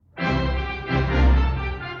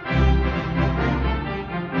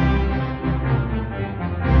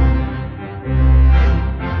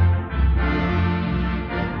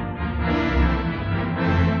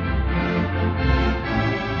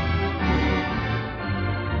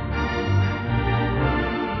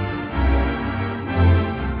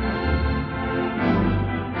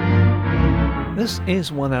This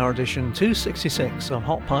is 1 hour edition 266 of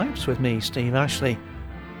Hot Pipes with me, Steve Ashley.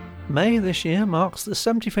 May this year marks the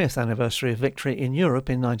 75th anniversary of victory in Europe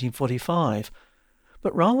in 1945.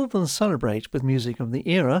 But rather than celebrate with music of the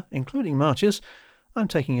era, including marches, I'm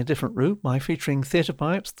taking a different route by featuring theatre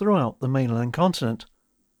pipes throughout the mainland continent.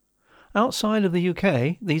 Outside of the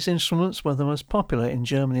UK, these instruments were the most popular in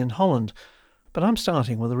Germany and Holland, but I'm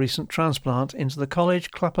starting with a recent transplant into the College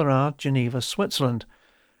Claparade, Geneva, Switzerland.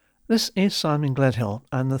 This is Simon Gledhill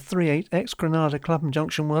and the 3/8 Granada Clapham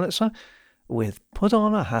Junction Wurlitzer with Put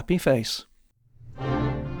On a Happy Face.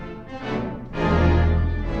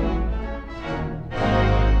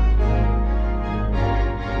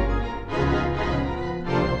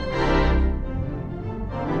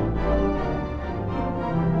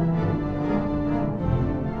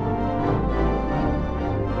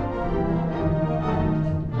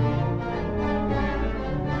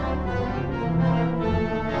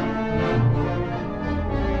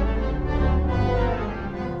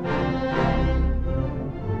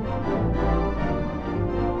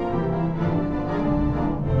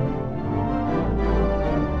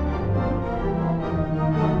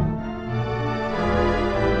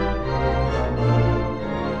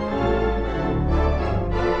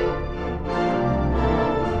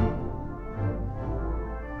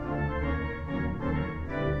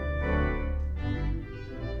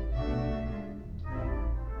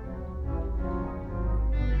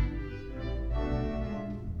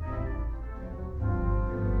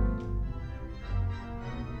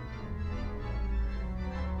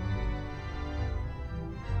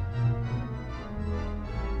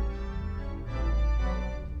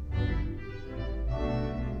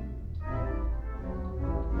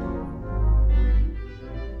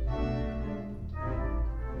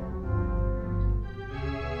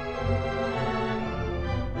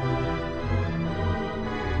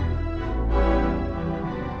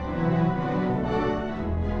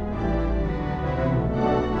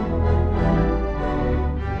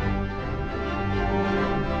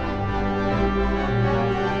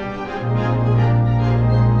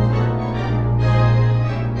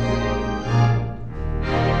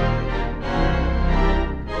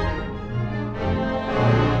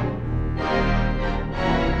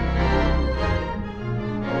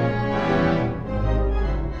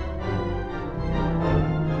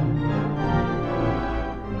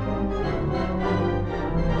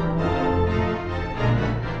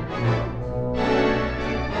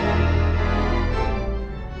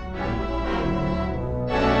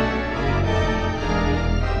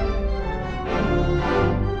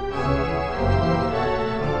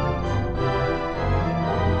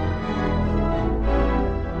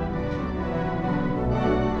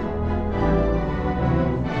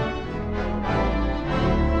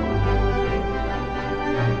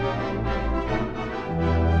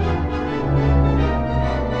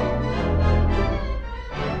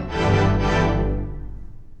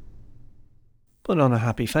 Put On a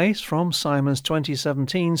Happy Face from Simon's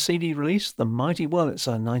 2017 CD release, The Mighty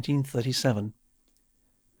Wurlitzer 1937.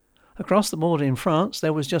 Across the border in France,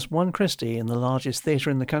 there was just one Christie in the largest theatre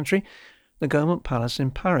in the country, the Gaumont Palace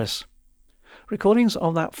in Paris. Recordings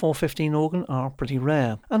of that 415 organ are pretty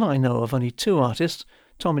rare, and I know of only two artists,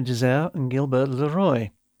 Tommy Désert and Gilbert Leroy.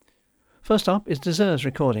 First up is Désert's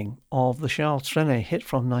recording of the Charles Trenet hit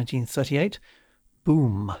from 1938,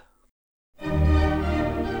 Boom.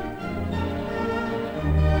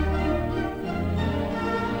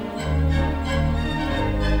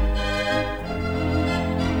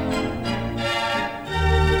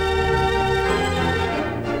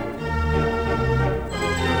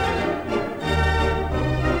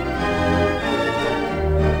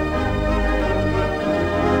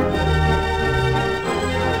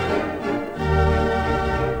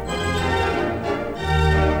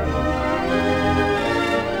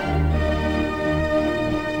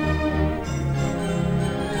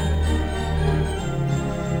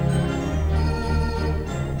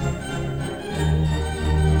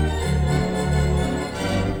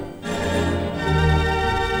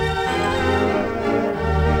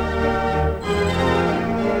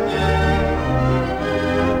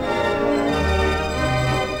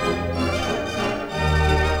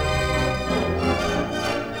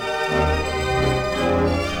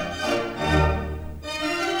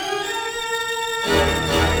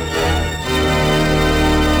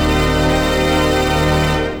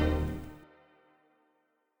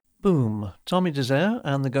 Boom, Tommy Désert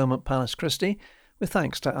and the Gaumont Palace Christie, with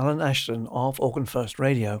thanks to Alan Ashton of Organ First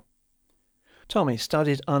Radio. Tommy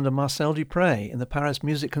studied under Marcel Dupré in the Paris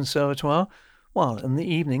Music Conservatoire, while in the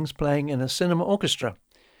evenings playing in a cinema orchestra,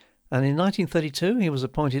 and in 1932 he was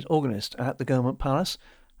appointed organist at the Gaumont Palace,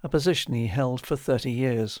 a position he held for 30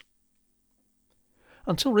 years.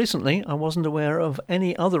 Until recently, I wasn't aware of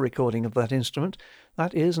any other recording of that instrument,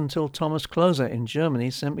 that is until Thomas Kloser in Germany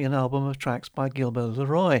sent me an album of tracks by Gilbert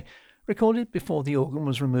Leroy, recorded before the organ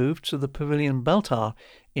was removed to the Pavilion Beltard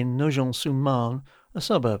in Nogent-sur-Marne, a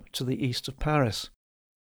suburb to the east of Paris.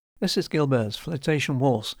 This is Gilbert's Flirtation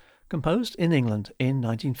Waltz, composed in England in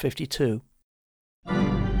 1952.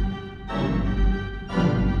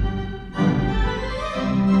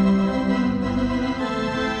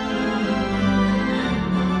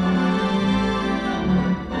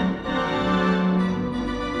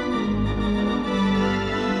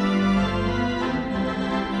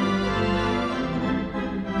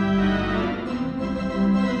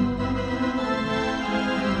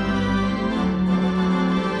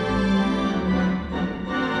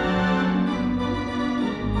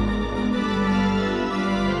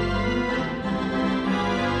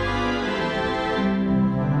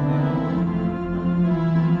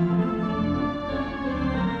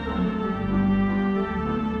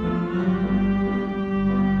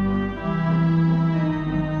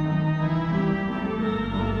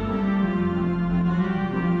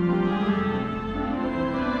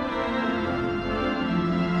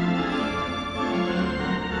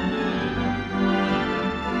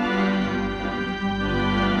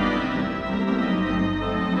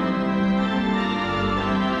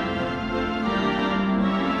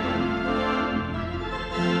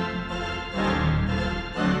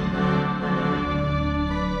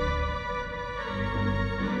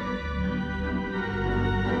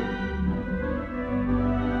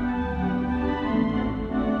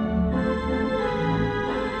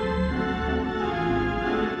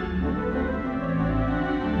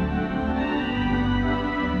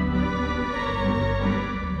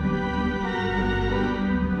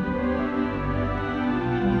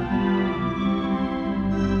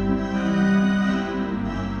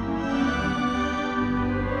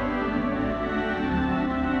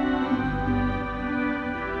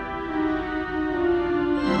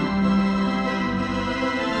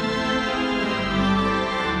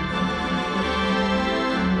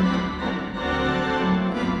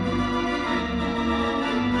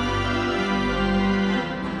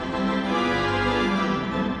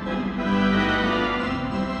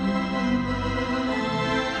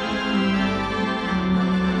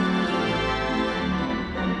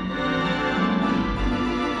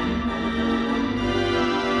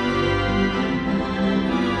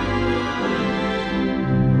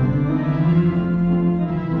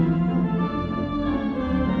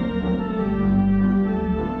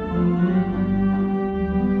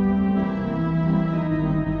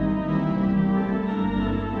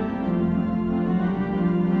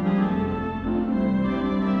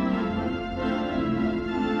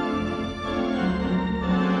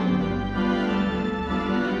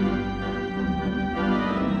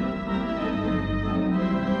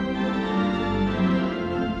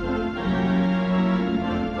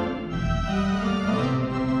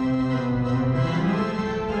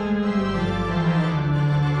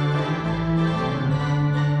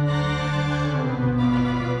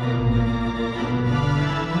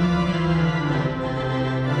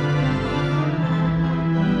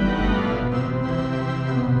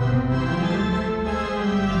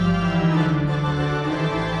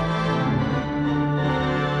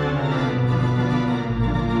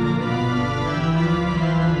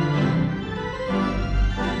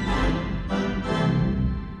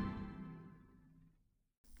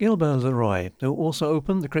 Gilbert Leroy, who also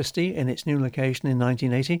opened the Christie in its new location in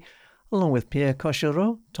 1980, along with Pierre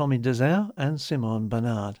Cochereau, Tommy Désert and Simone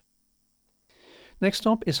Bernard. Next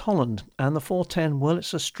stop is Holland and the 410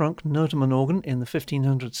 Wurlitzer Strunk Noteman organ in the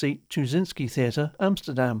 1,500-seat Tuschinski Theatre,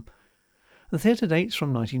 Amsterdam. The theatre dates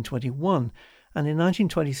from 1921, and in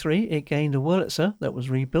 1923 it gained a Wurlitzer that was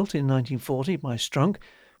rebuilt in 1940 by Strunk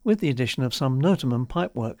with the addition of some Noteman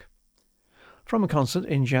pipework. From a concert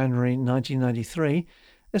in January 1993,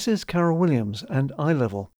 this is Carol Williams and Eye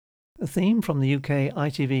Level, a theme from the UK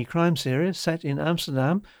ITV crime series set in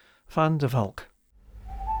Amsterdam, Van der Valk.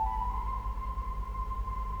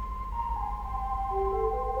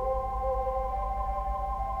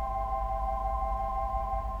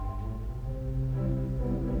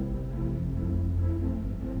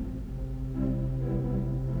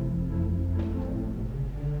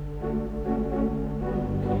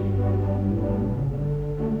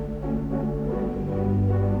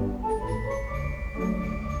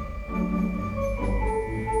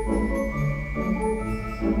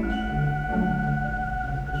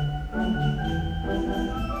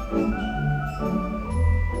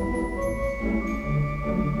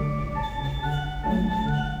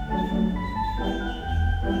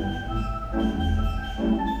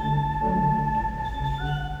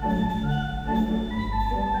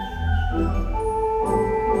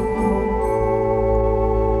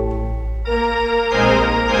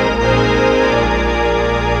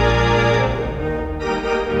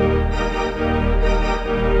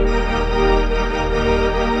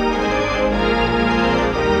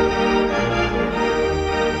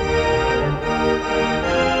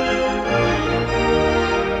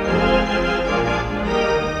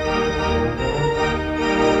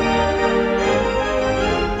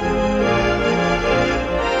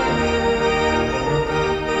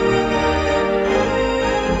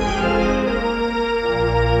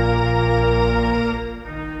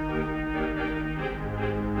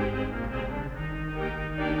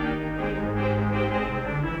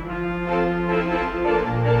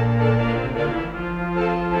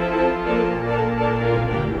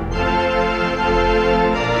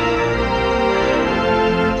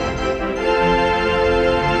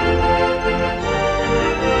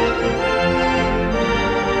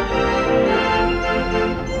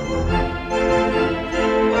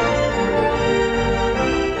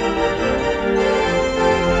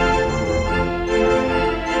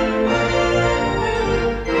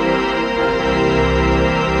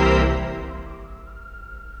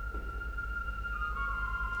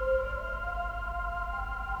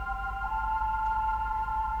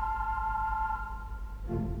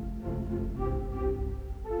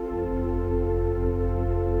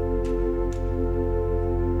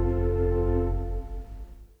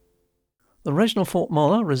 The Reginald Fort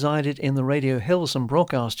Moller resided in the Radio Hilversum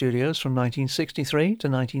broadcast studios from 1963 to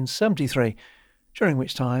 1973, during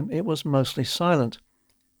which time it was mostly silent.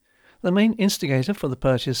 The main instigator for the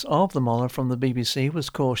purchase of the Moller from the BBC was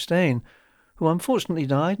Cor Steyn, who unfortunately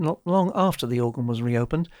died not long after the organ was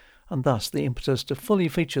reopened, and thus the impetus to fully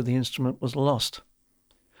feature the instrument was lost.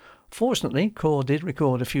 Fortunately, Cor did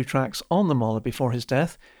record a few tracks on the Moller before his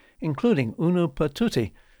death, including Uno per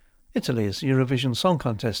tutti, Italy's Eurovision Song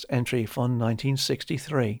Contest entry from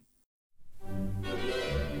 1963.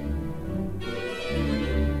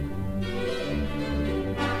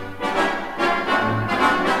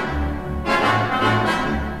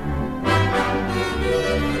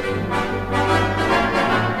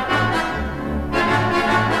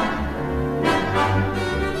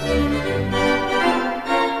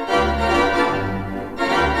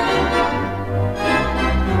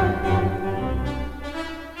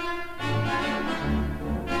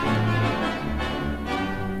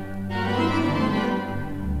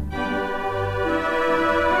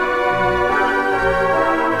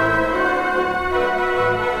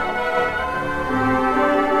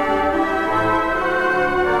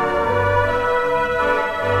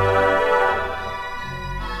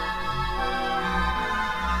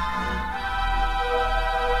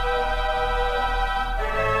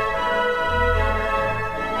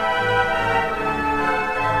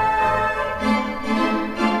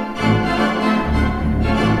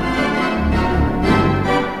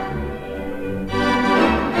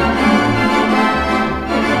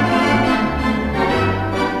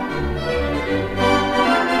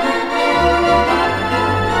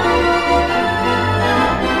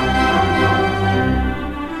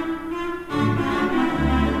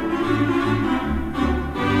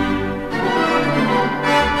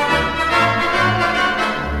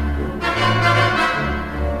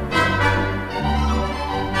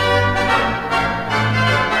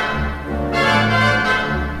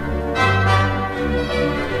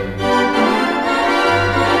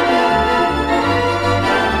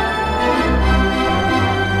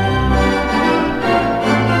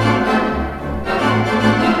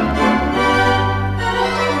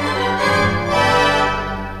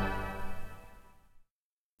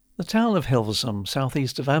 The town of Hilversum,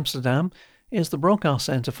 southeast of Amsterdam, is the broadcast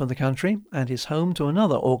centre for the country and is home to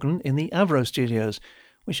another organ in the Avro Studios,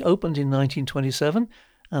 which opened in 1927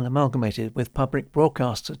 and amalgamated with public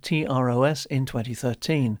broadcaster TROS in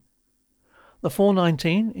 2013. The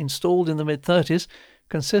 419, installed in the mid-30s,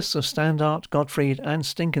 consists of Standard, Gottfried and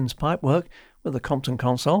Stinkens pipework with a Compton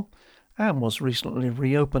console and was recently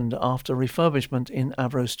reopened after refurbishment in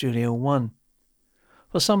Avro Studio 1.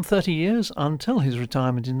 For some 30 years, until his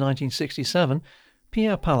retirement in 1967,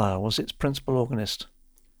 Pierre Pallard was its principal organist.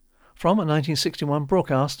 From a 1961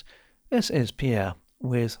 broadcast, this is Pierre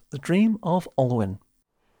with The Dream of Olwyn.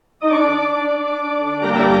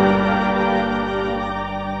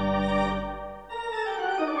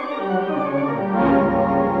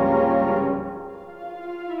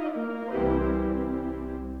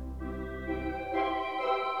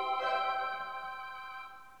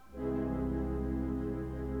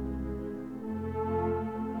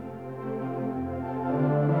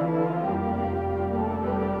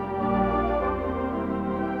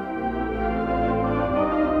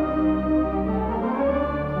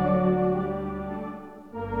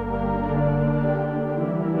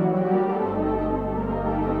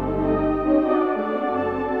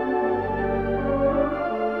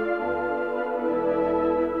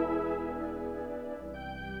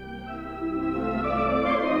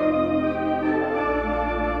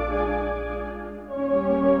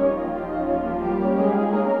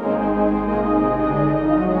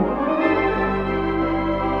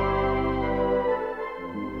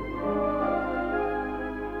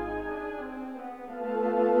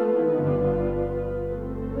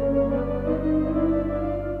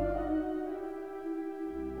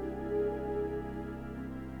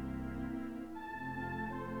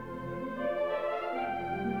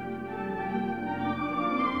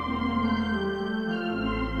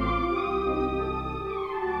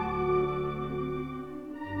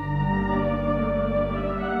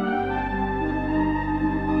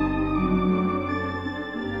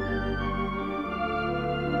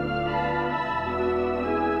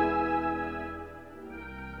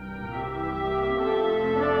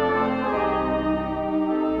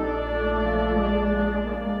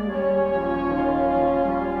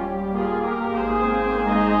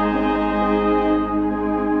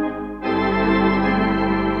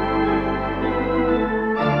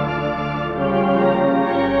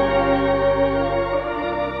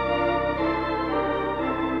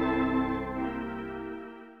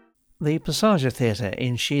 The Passagia Theatre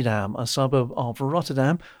in Schiedam, a suburb of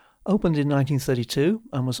Rotterdam, opened in 1932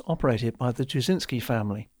 and was operated by the Tuschinski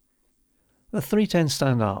family. The 310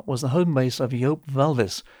 Standaard was the home base of Joop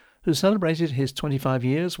Walvis, who celebrated his 25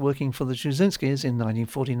 years working for the Tuschinskis in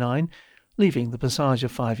 1949, leaving the Passagia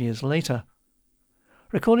 5 years later.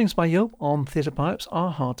 Recordings by Joop on theatre pipes are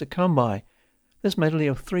hard to come by. This medley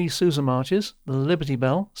of 3 Sousa marches, the Liberty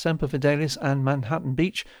Bell, Semper Fidelis and Manhattan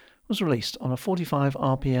Beach, was released on a 45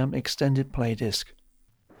 RPM extended play disc.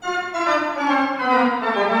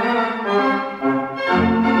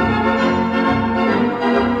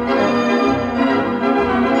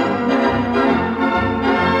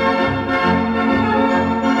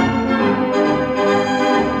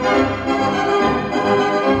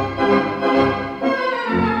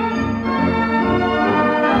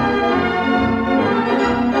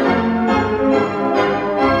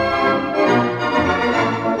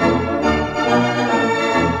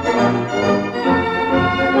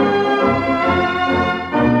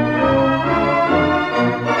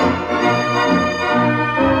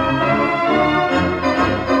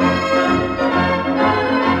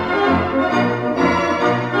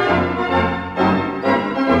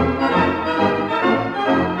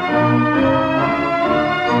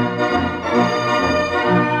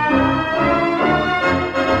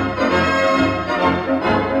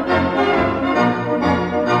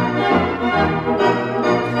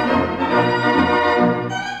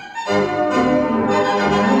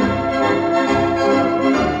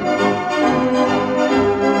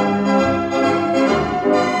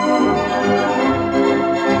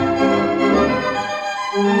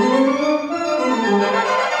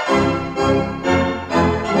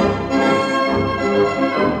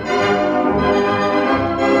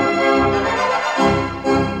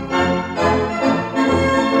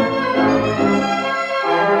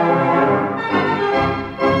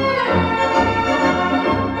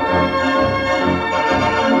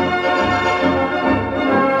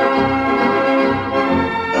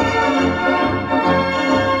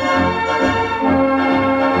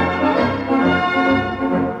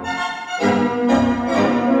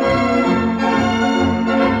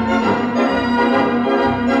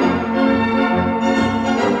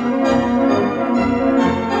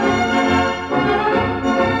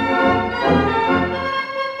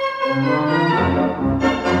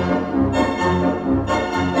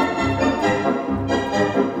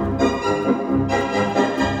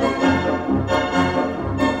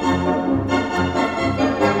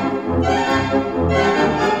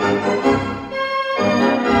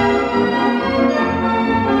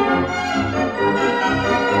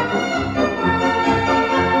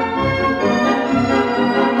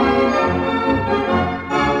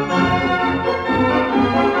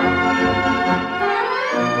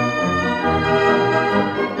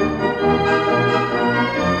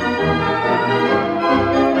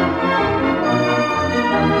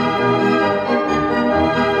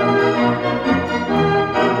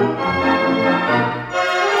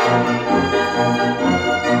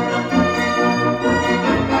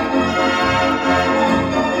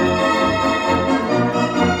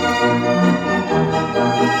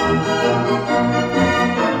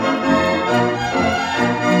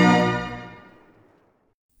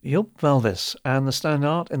 Joop Walvis and the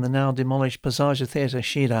Standaard in the now demolished Passagia Theatre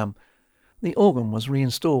Schiedam. The organ was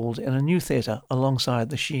reinstalled in a new theatre alongside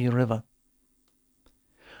the Schie River.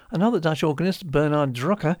 Another Dutch organist, Bernard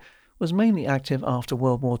Drucker, was mainly active after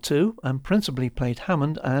World War II and principally played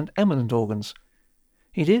Hammond and eminent organs.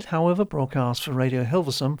 He did, however, broadcast for Radio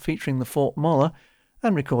Hilversum featuring the Fort Moller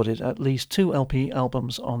and recorded at least 2 LP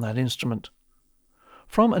albums on that instrument.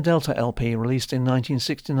 From a Delta LP released in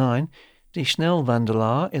 1969, Die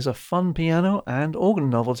Schnellwandelaar is a fun piano and organ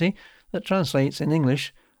novelty that translates in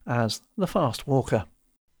English as The Fast Walker.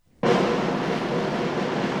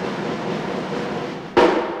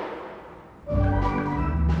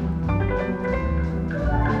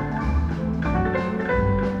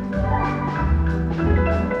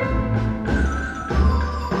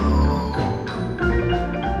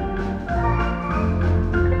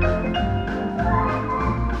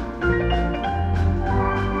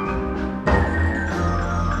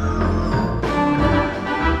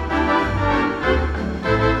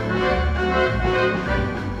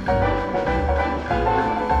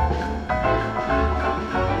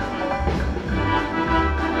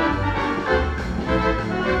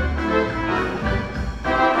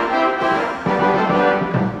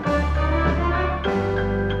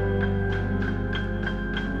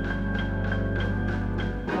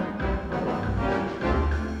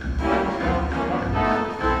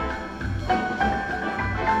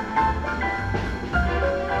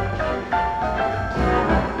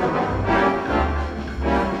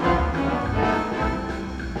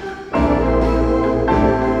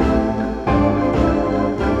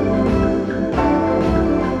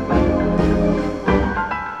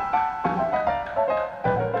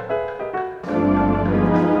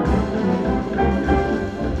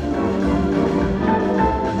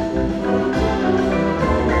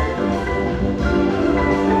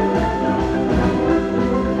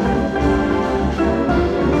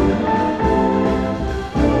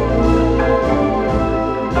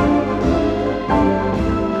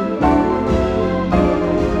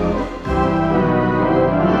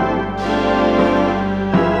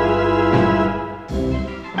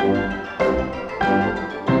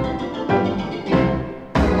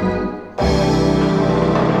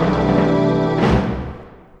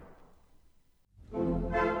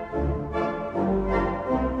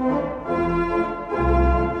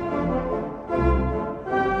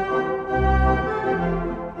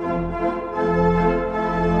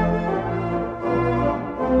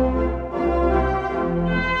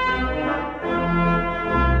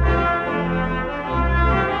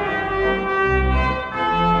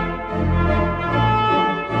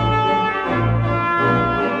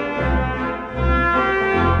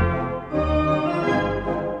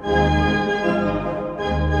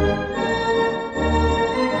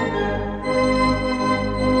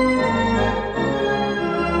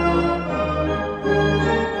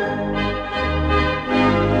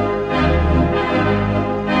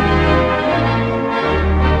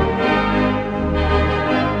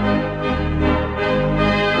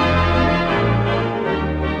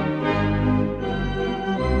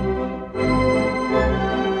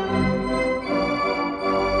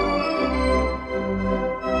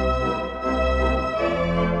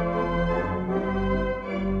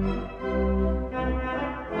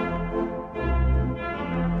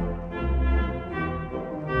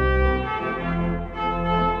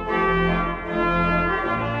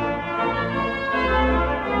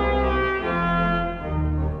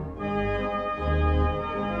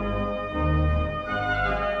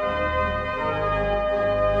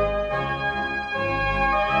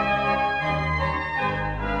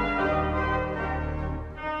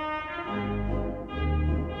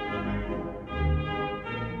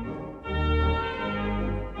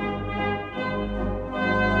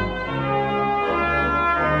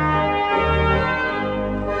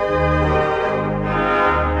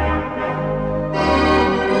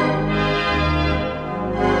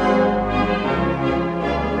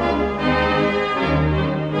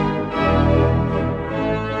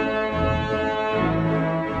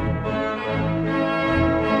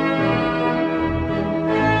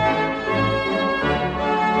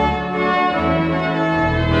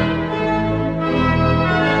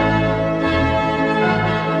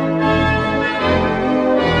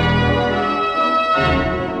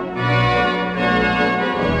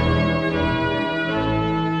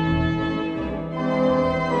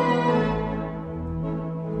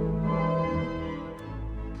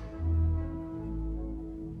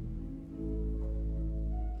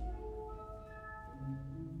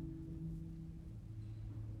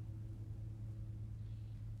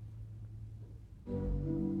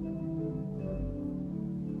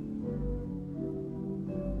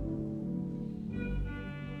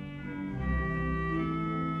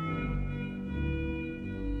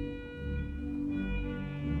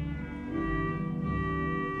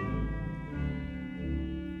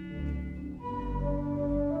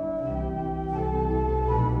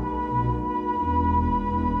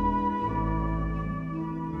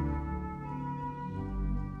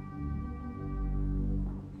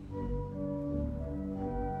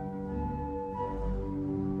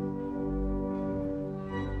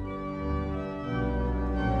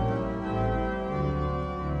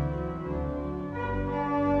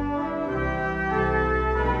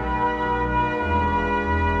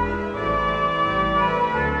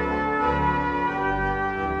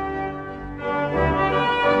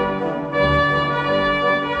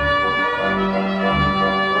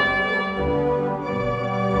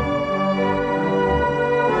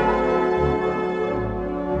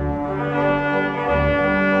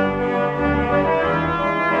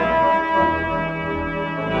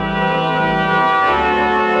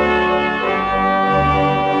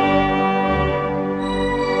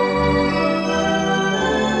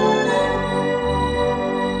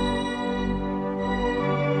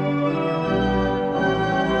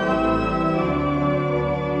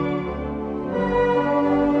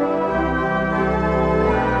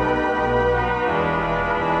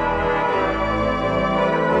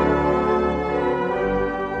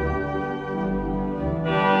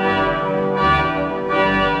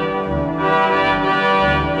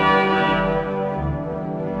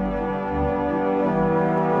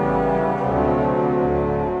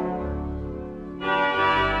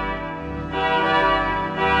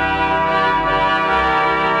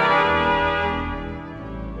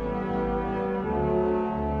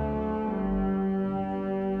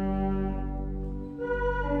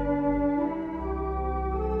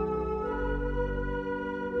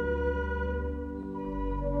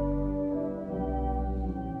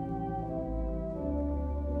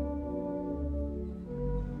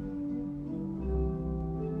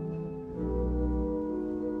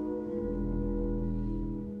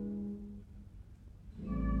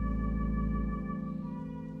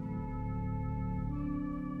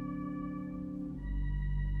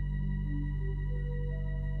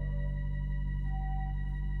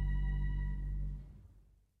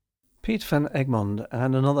 Piet van Egmond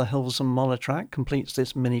and another Hilversum Moller track completes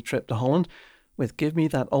this mini trip to Holland with Give Me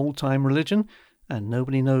That Old Time Religion and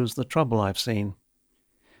Nobody Knows the Trouble I've Seen.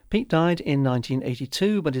 Piet died in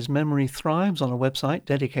 1982, but his memory thrives on a website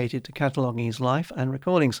dedicated to cataloguing his life and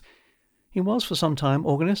recordings. He was for some time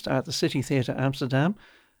organist at the City Theatre Amsterdam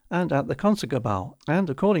and at the Concertgebouw, and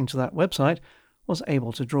according to that website, was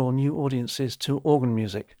able to draw new audiences to organ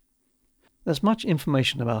music. There's much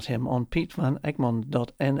information about him on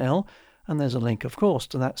pietvanegmond.nl, and there's a link, of course,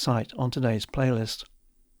 to that site on today's playlist.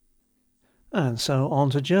 And so on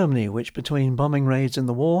to Germany, which between bombing raids in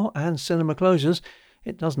the war and cinema closures,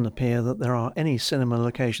 it doesn't appear that there are any cinema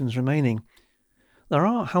locations remaining. There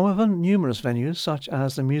are, however, numerous venues such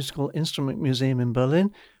as the Musical Instrument Museum in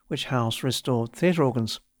Berlin, which house restored theatre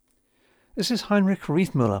organs. This is Heinrich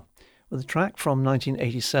Riethmüller, with a track from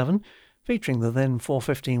 1987 featuring the then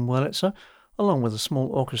 415 Wurlitzer, along with a small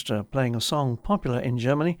orchestra playing a song popular in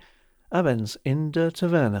Germany, Abends in der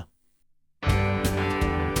Taverne.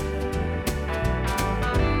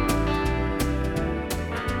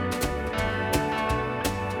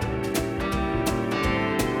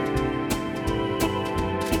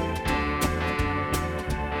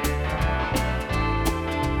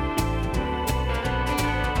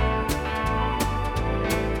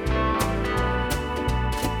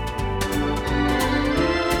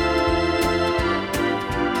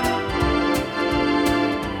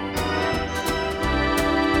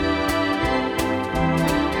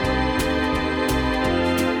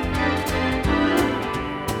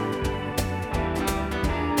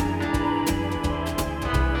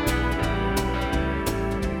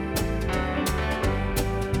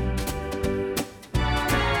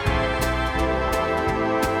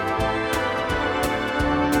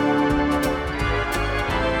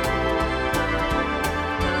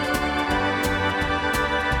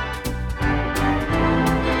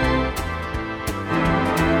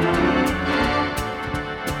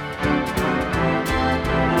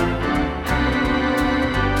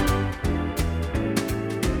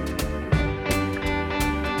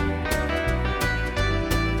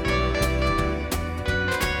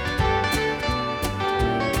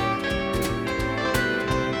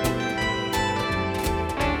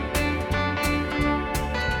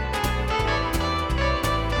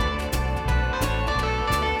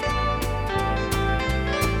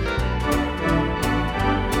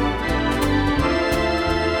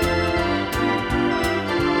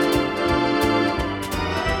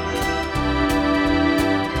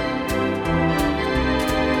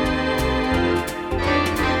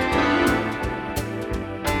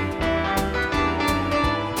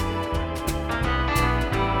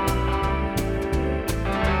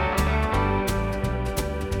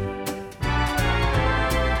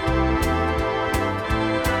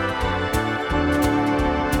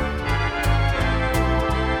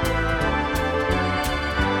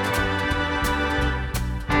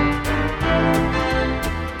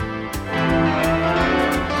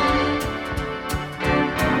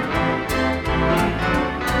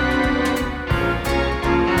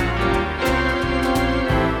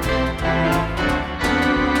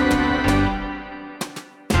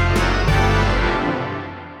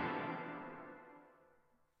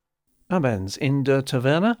 Abends in der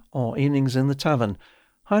Taverne, or Evenings in the Tavern.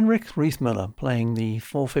 Heinrich Riethmüller playing the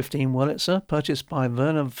 415 Wurlitzer purchased by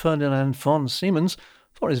Werner Ferdinand von Siemens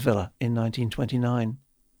for his villa in 1929.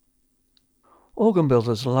 Organ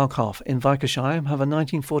builders Laukhoff in Weikersheim have a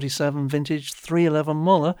 1947 vintage 311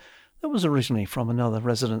 Moller that was originally from another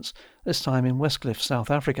residence, this time in Westcliff,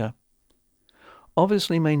 South Africa.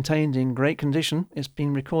 Obviously maintained in great condition, it's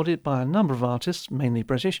been recorded by a number of artists, mainly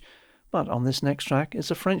British, but on this next track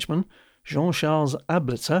is a Frenchman, Jean-Charles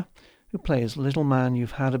Ablitzer, who plays Little Man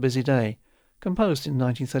You've Had a Busy Day, composed in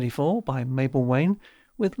 1934 by Mabel Wayne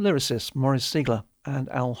with lyricists Maurice Siegler and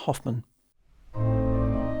Al Hoffman.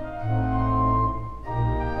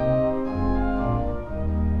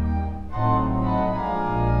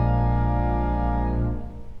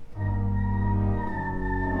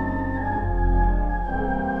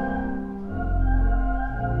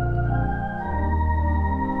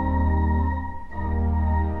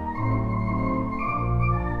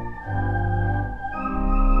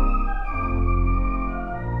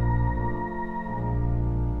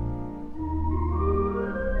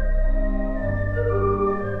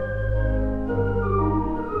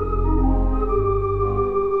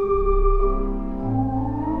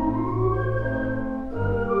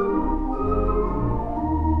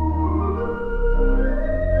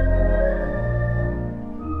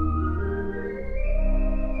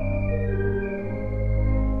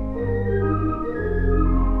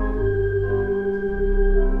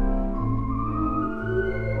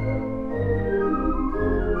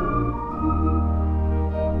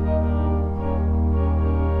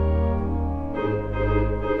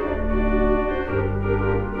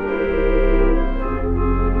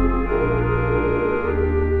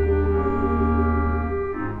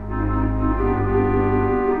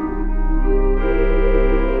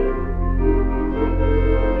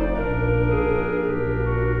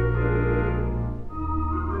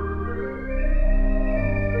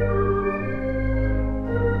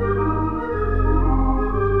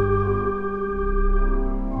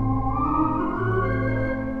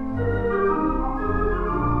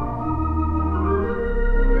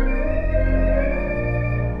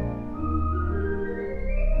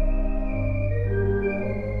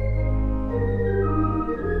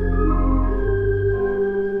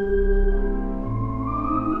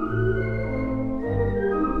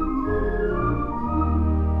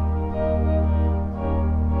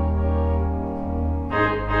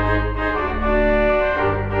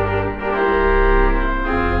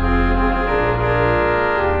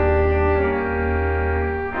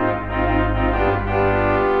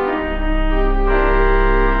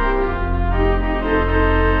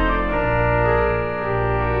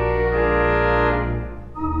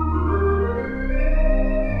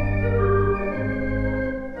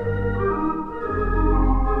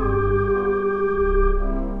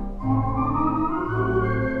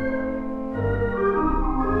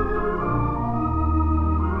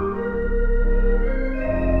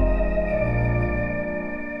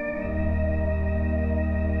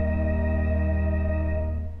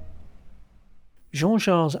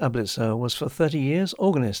 Jean-Charles Ablitzer was for 30 years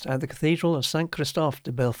organist at the Cathedral of Saint-Christophe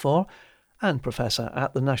de Belfort and professor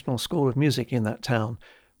at the National School of Music in that town,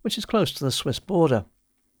 which is close to the Swiss border.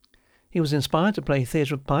 He was inspired to play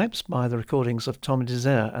theatre of pipes by the recordings of Tommy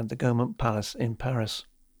Désert at the Gaumont Palace in Paris.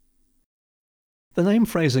 The name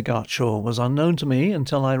Fraser Gartshaw was unknown to me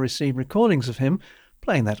until I received recordings of him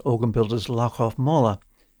playing that organ builder's Lakoff Moller.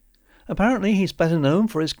 Apparently he's better known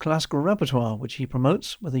for his classical repertoire, which he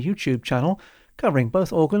promotes with a YouTube channel covering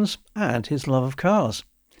both organs and his love of cars.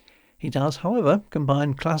 He does, however,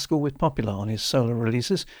 combine classical with popular on his solo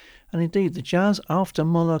releases, and indeed the Jazz After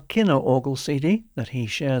Moller Kinno-Orgel CD that he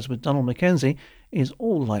shares with Donald Mackenzie is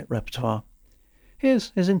all light repertoire.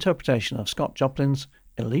 Here's his interpretation of Scott Joplin's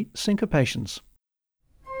Elite Syncopations.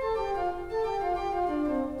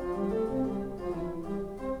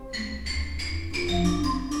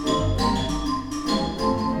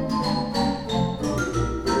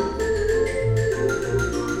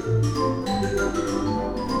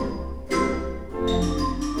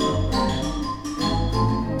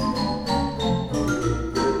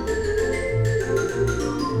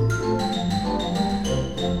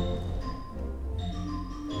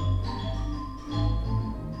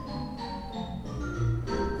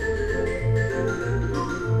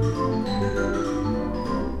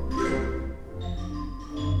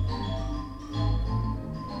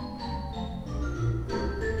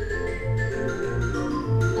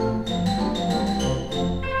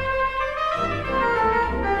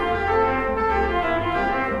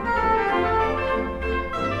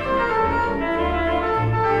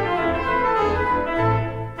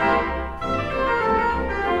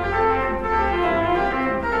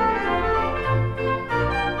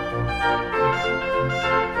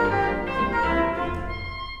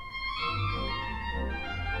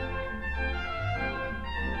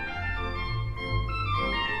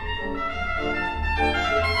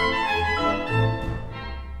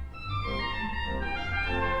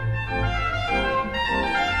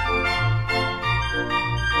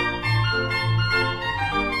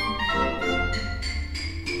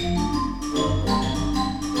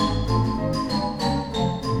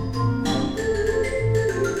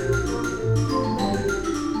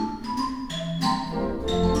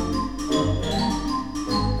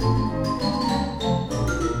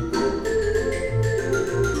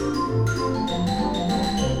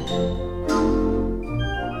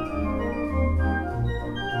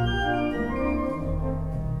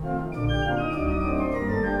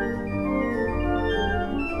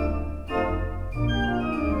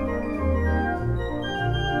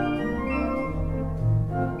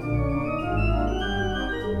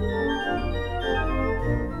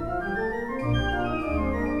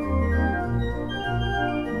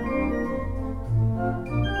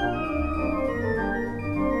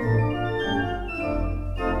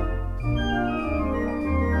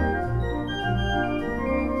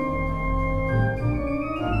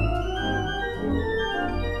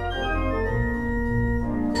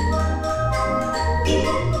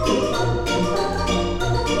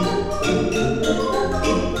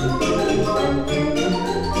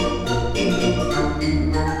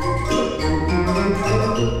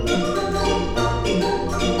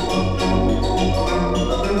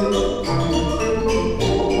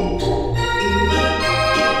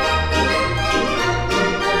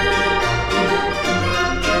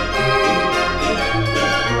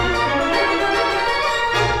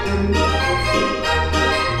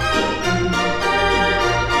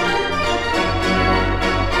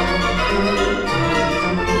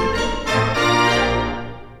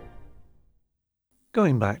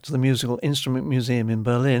 Going back to the Musical Instrument Museum in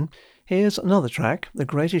Berlin, here's another track, The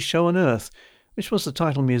Greatest Show on Earth, which was the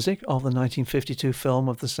title music of the 1952 film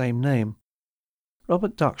of the same name.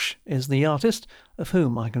 Robert Duksch is the artist, of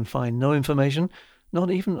whom I can find no information, not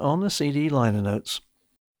even on the CD liner notes.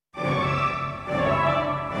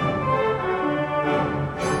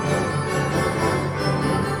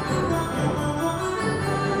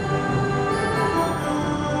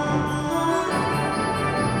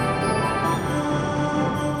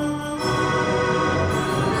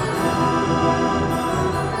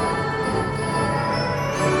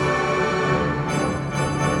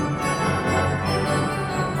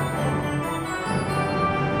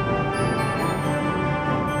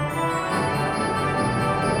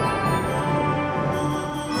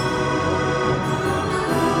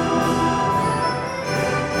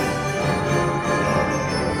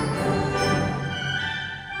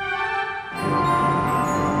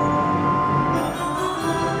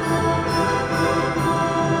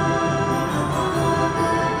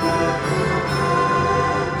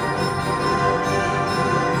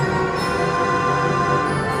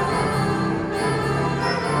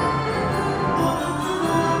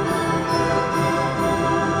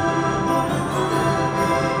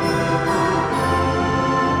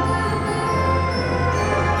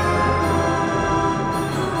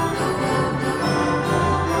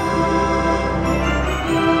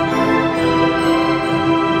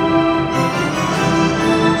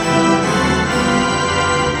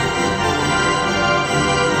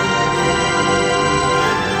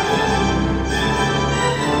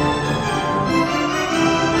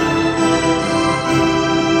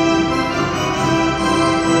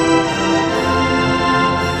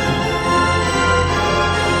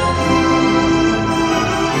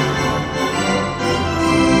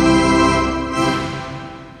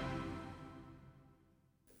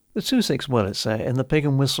 The 2/6 Wurlitzer in the Pig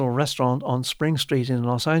and Whistle restaurant on Spring Street in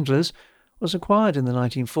Los Angeles was acquired in the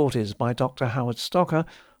 1940s by Dr. Howard Stocker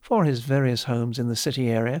for his various homes in the city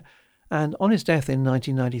area, and on his death in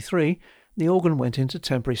 1993, the organ went into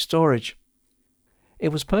temporary storage. It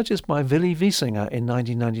was purchased by Willy Wiesinger in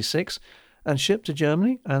 1996 and shipped to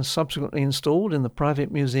Germany and subsequently installed in the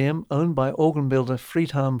private museum owned by organ builder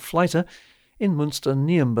Friedhelm Fleiter in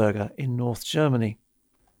Münster-Nienburger in North Germany.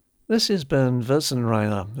 This is Bernd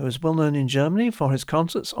Wurzenreiner, who is well known in Germany for his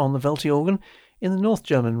concerts on the Welti organ in the North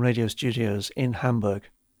German radio studios in Hamburg.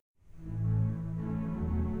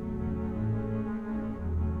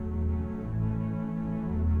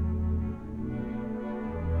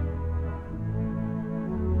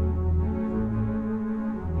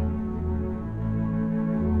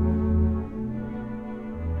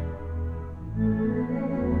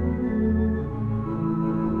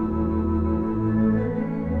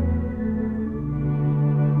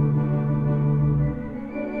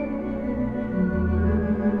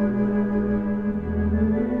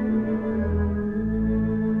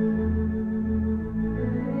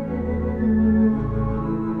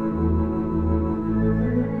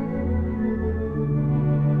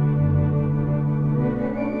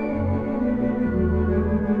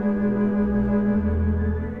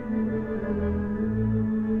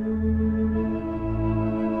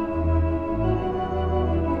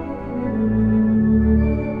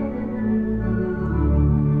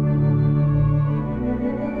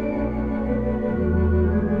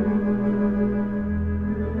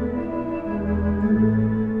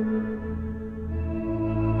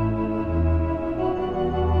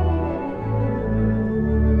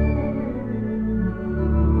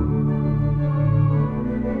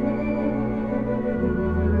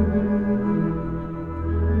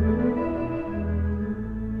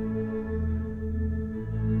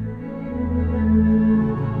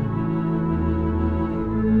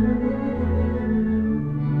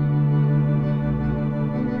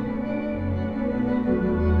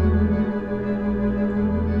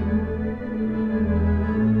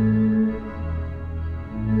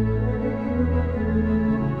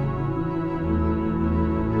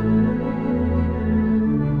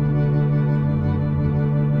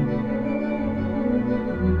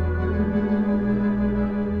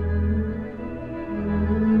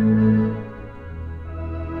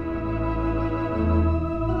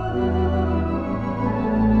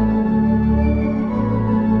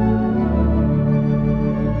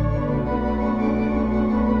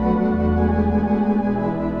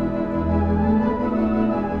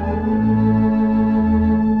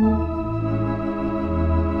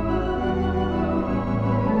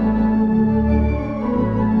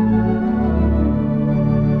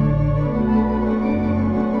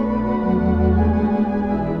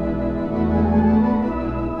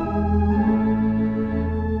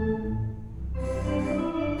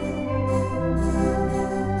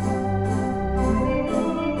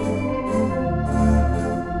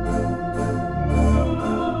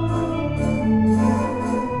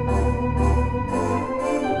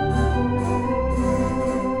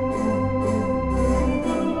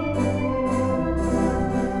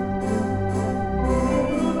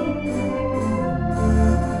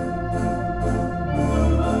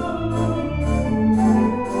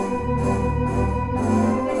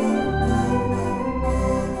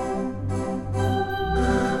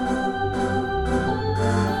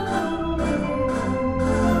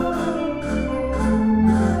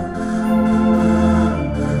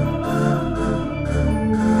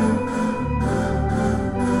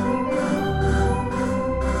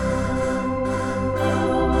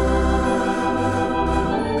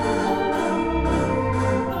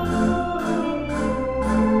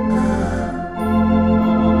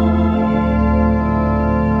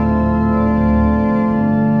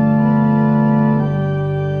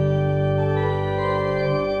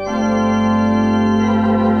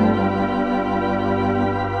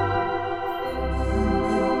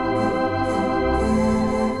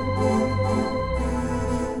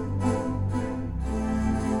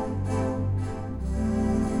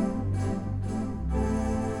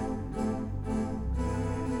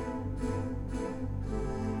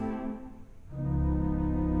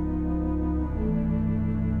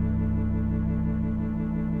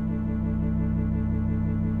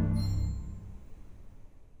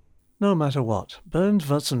 No Matter What, Bernd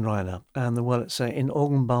Wurzenreiner and the Wurlitzer in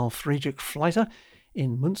Orgenbau Friedrich Fleiter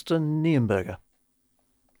in Münster-Nienburger.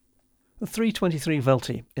 The 323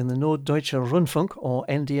 Welti in the Norddeutscher Rundfunk or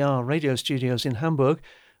NDR radio studios in Hamburg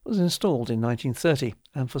was installed in 1930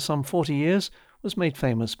 and for some 40 years was made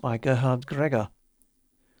famous by Gerhard Greger.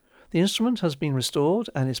 The instrument has been restored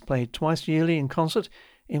and is played twice yearly in concert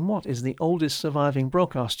in what is the oldest surviving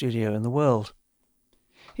broadcast studio in the world.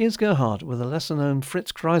 Here's Gerhard with a lesser-known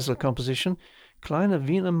Fritz Kreisler composition, Kleine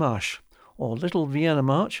Wiener Marsch, or Little Vienna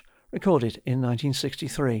March, recorded in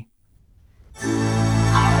 1963.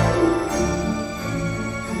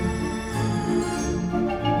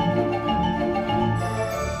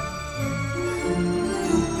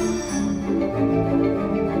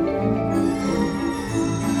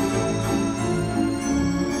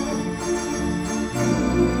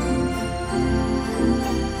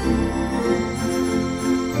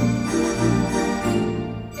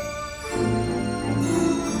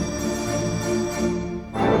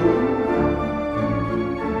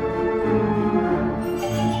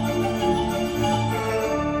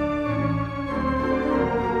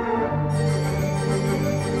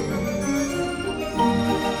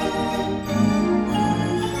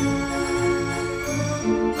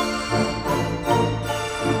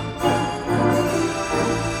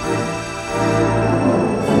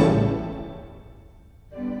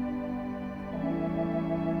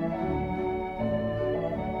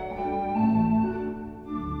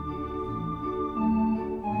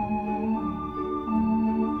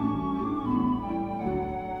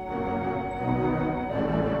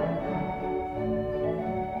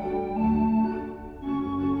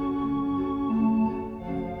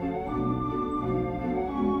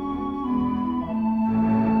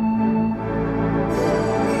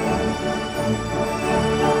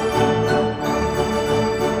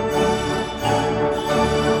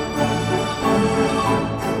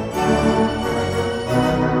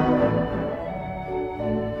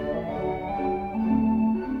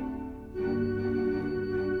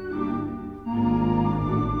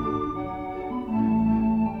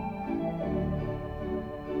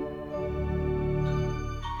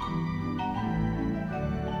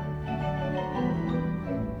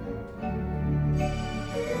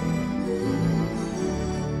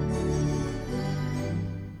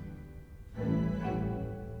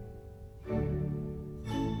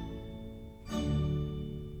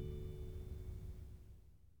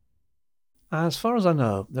 As far as I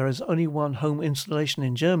know, there is only one home installation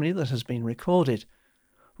in Germany that has been recorded.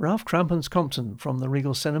 Ralph Crampon's Compton from the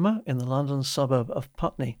Regal Cinema in the London suburb of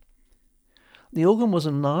Putney. The organ was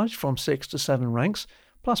enlarged from 6 to 7 ranks,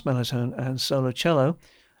 plus mellotone and solo cello,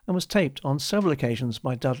 and was taped on several occasions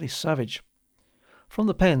by Dudley Savage. From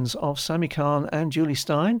the pens of Sammy Cahn and Julie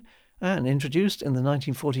Stein, and introduced in the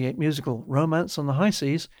 1948 musical Romance on the High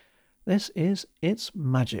Seas, this is It's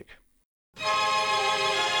Magic.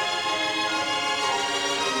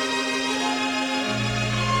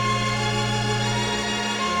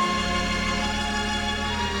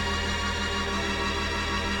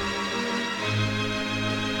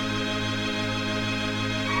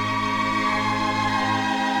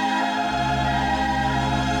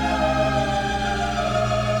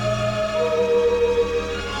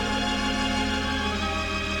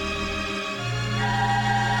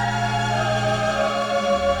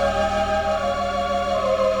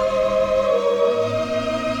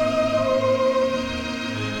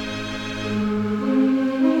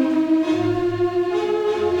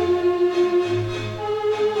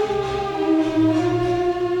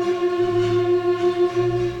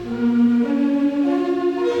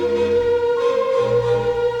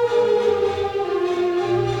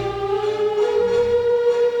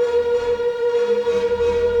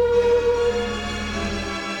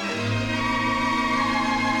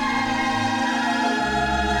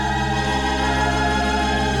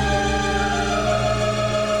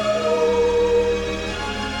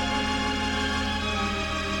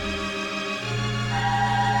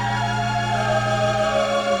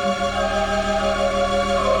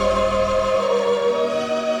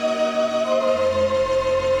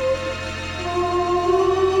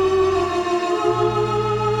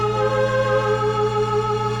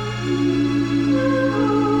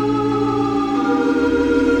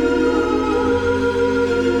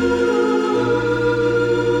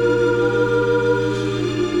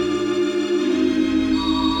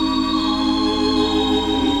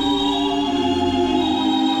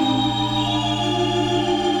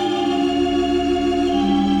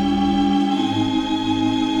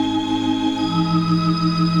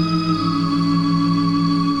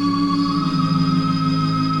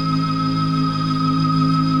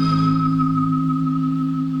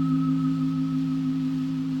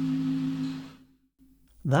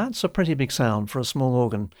 That's a pretty big sound for a small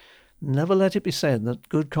organ. Never let it be said that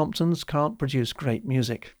good Comptons can't produce great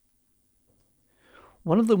music.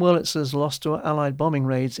 One of the Wurlitzers lost to Allied bombing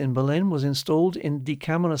raids in Berlin was installed in Die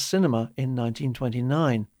Kamera Cinema in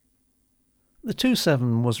 1929. The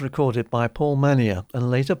 2/7 was recorded by Paul Mania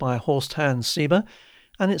and later by Horst Hans Sieber,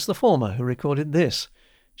 and it's the former who recorded this,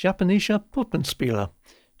 Japanische Puppenspieler,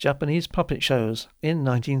 Japanese puppet shows, in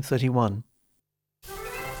 1931.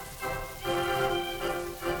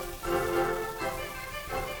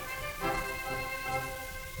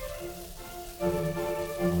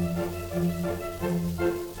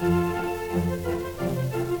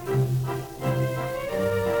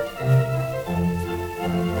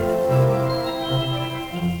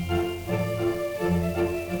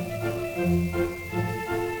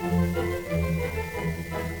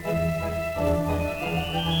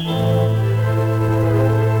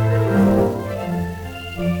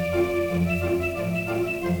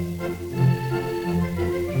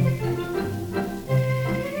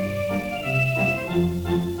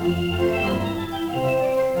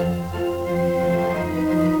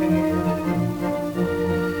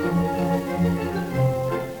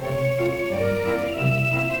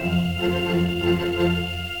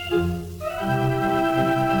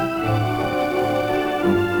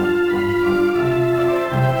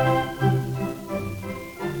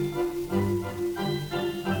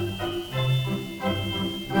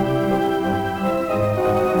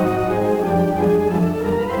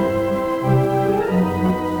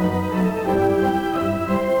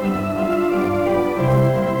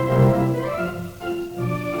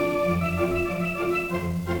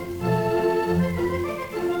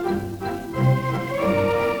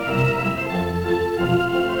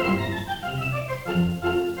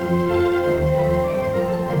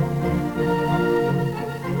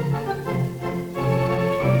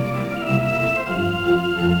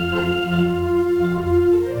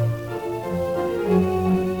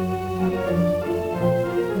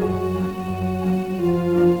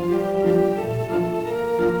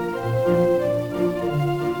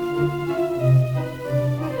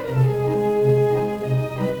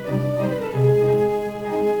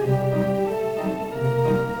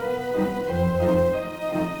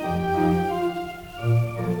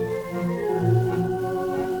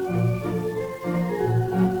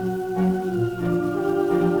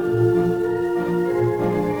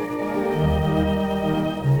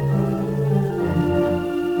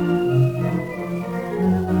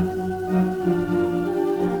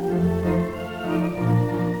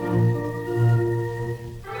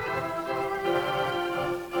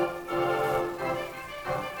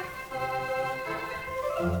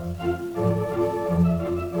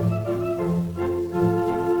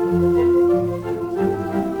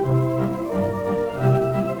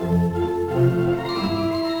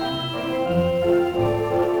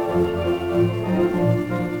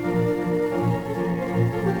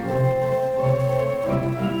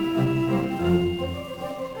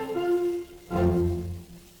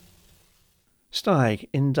 Steig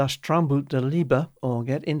in Das Traumboot der Liebe, or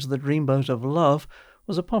Get into the Dreamboat of Love,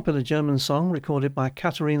 was a popular German song recorded by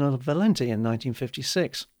Katharina Valenti in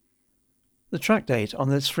 1956. The track date on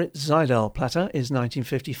this Fritz Seidel platter is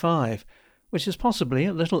 1955, which is possibly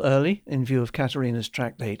a little early in view of Katharina's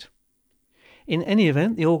track date. In any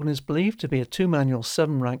event, the organ is believed to be a two-manual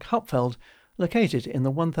 7-rank Hupfeld located in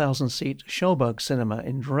the 1,000-seat Schauburg Cinema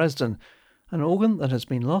in Dresden, an organ that has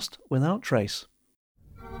been lost without trace.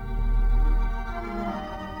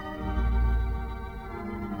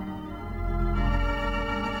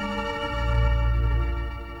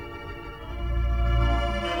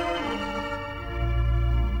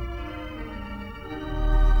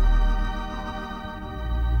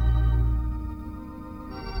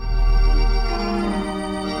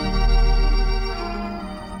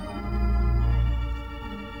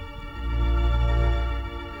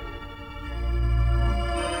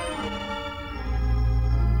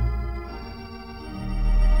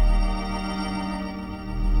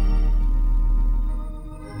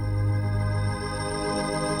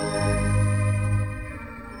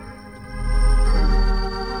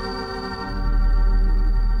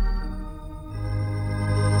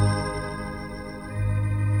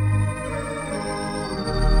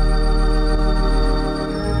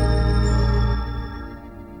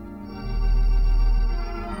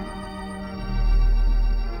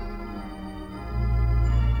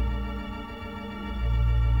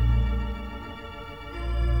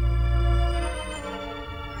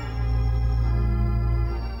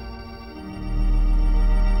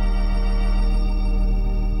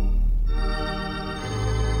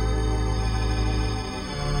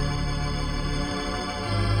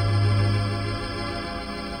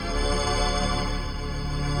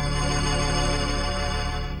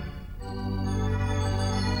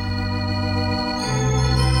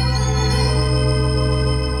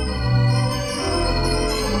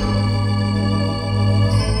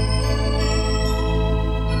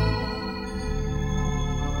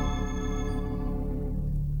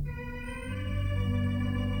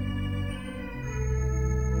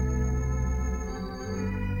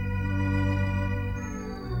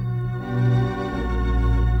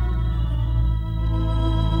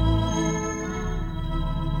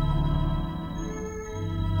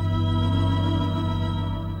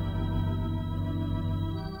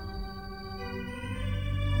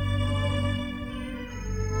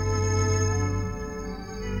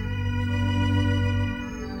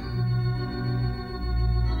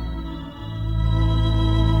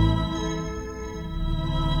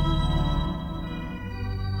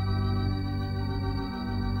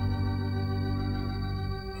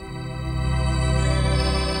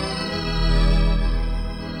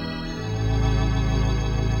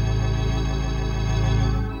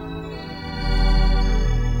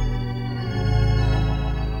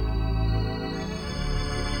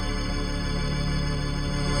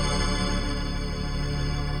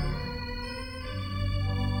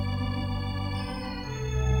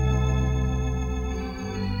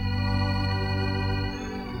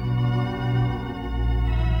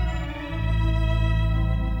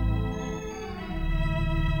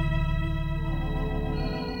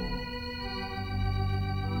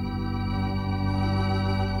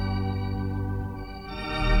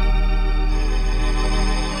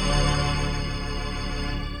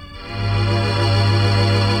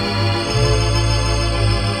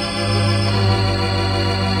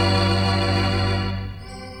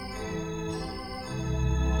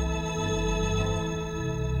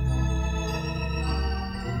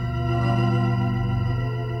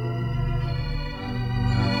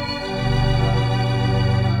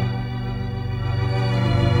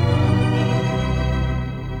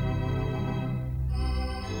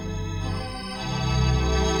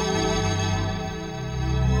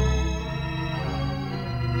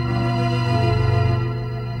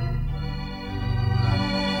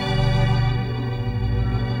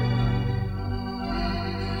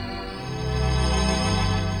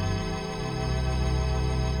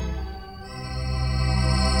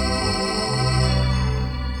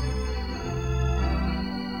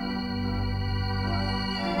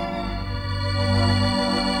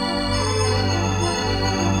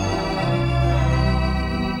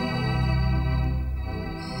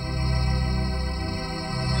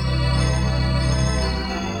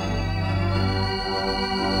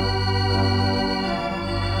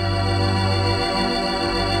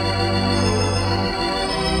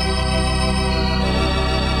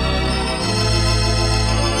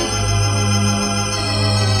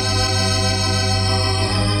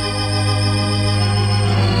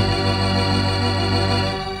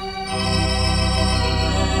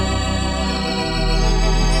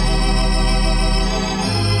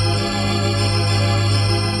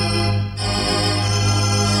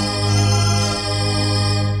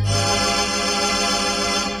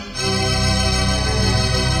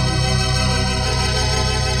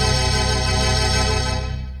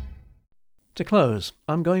 To close,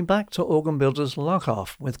 I'm going back to organ builders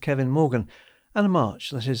Lockoff with Kevin Morgan and a march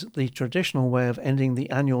that is the traditional way of ending the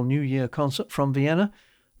annual New Year concert from Vienna,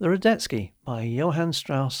 the Radetzky by Johann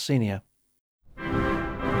Strauss Sr.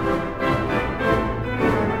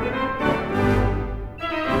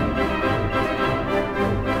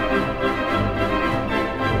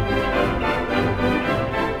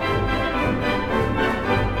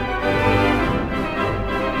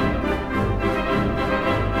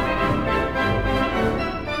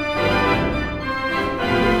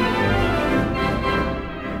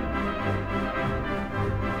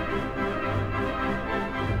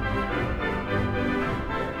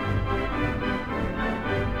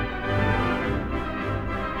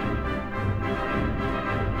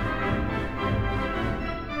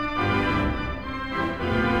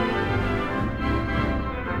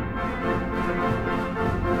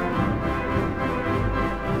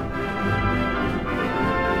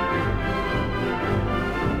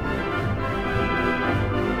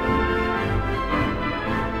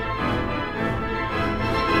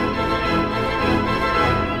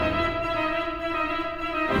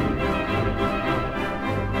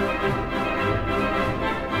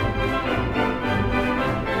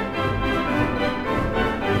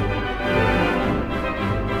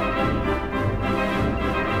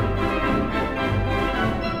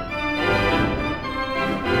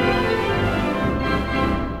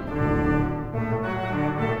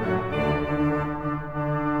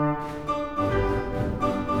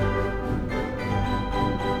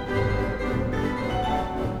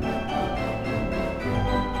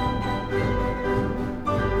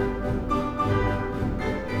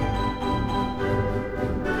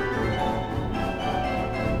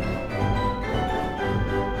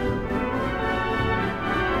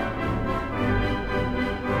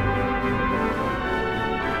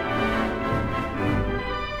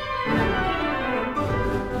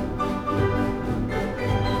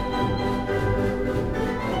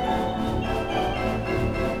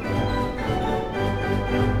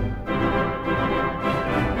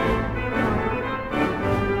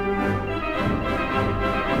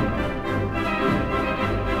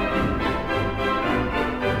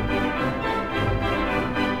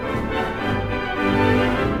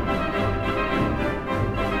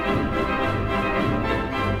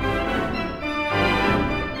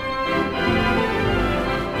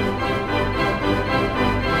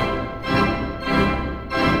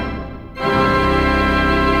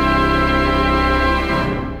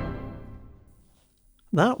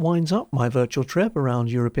 That winds up my virtual trip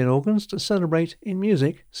around European organs to celebrate, in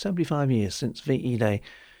music, 75 years since VE Day,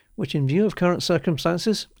 which in view of current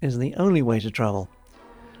circumstances is the only way to travel.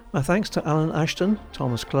 My thanks to Alan Ashton,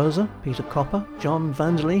 Thomas Closer, Peter Copper, John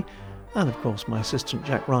Vanderley, and of course my assistant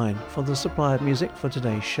Jack Ryan for the supply of music for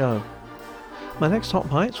today's show. My next Hot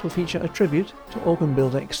Pipes will feature a tribute to organ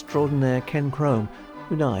builder extraordinaire Ken Crome,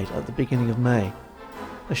 who died at the beginning of May.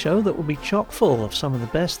 A show that will be chock full of some of the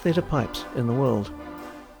best theatre pipes in the world.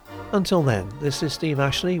 Until then, this is Steve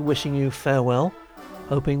Ashley wishing you farewell,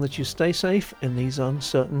 hoping that you stay safe in these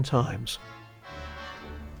uncertain times.